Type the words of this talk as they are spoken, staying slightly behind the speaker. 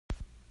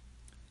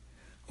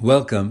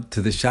Welcome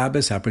to the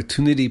Shabbos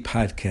Opportunity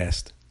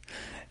Podcast.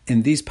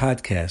 In these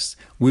podcasts,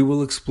 we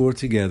will explore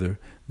together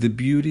the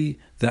beauty,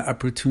 the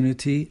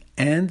opportunity,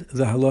 and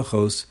the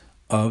halachos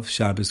of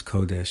Shabbos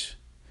Kodesh.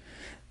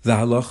 The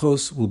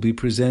halachos will be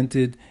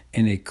presented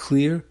in a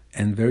clear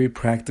and very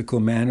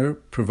practical manner,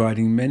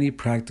 providing many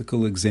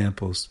practical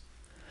examples.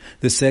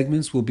 The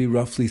segments will be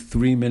roughly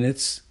 3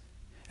 minutes,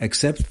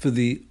 except for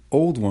the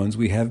old ones.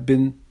 We have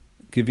been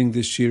giving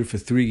this shiur for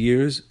 3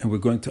 years, and we're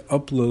going to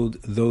upload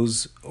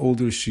those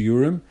older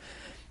shiurim,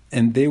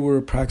 and they were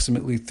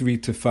approximately 3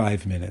 to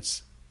 5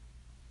 minutes.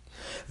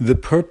 The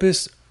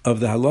purpose of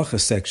the halacha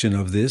section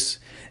of this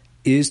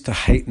is to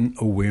heighten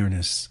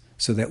awareness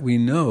so that we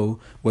know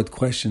what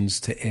questions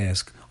to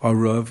ask our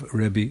Rav,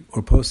 Rebbe,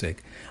 or Posek.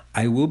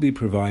 I will be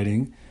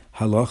providing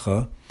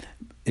halacha.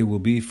 It will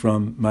be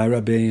from my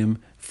Rabbeim,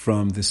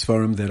 from the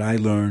Sfarim that I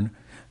learn,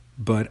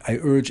 but I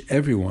urge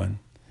everyone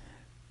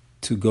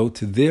to go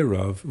to their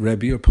Rav,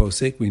 Rebbe or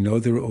Posek. We know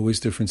there are always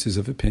differences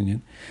of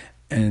opinion,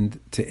 and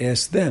to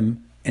ask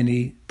them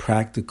any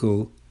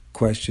practical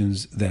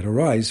questions that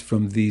arise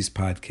from these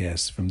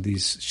podcasts, from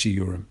these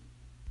shiurim.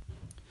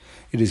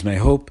 It is my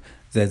hope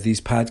that these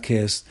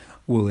podcasts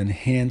will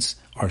enhance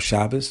our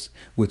Shabbos,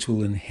 which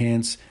will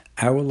enhance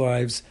our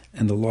lives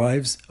and the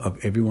lives of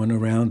everyone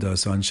around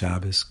us on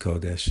Shabbos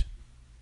Kodesh.